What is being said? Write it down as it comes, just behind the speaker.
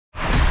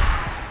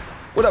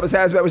What up, it's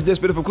HazMatt with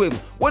Dishin from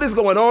Cleveland. What is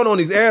going on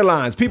these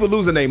airlines? People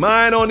losing their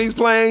mind on these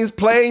planes,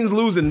 planes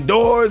losing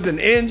doors and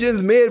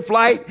engines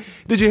mid-flight.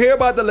 Did you hear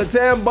about the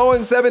LATAM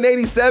Boeing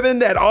 787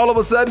 that all of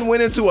a sudden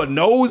went into a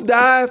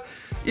nosedive?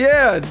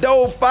 Yeah,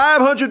 dove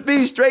 500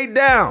 feet straight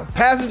down.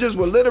 Passengers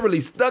were literally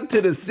stuck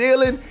to the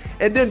ceiling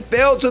and then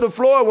fell to the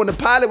floor when the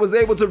pilot was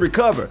able to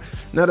recover.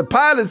 Now, the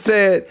pilot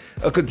said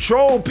a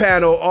control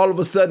panel all of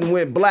a sudden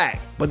went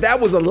black, but that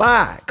was a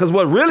lie, because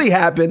what really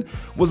happened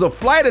was a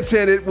flight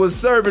attendant was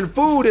serving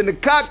food in the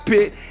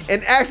cockpit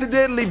and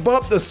accidentally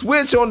bumped the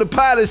switch on the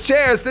pilot's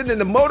chair, sending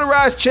the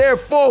motorized chair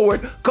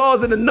forward,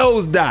 causing a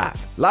nosedive.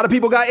 A lot of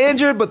people got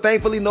injured, but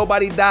thankfully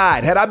nobody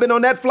died. Had I been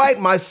on that flight,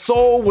 my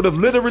soul would have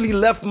literally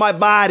left my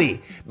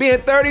body. Being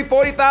 30,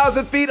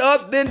 40,000 feet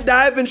up, then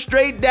diving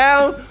straight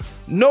down,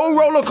 no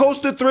roller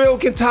coaster thrill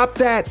can top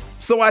that.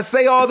 So I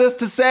say all this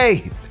to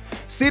say,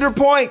 Cedar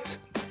Point,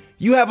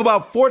 you have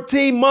about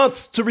 14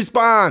 months to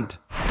respond.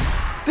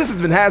 This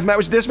has been HazMatt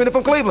with Dishin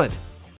from Cleveland.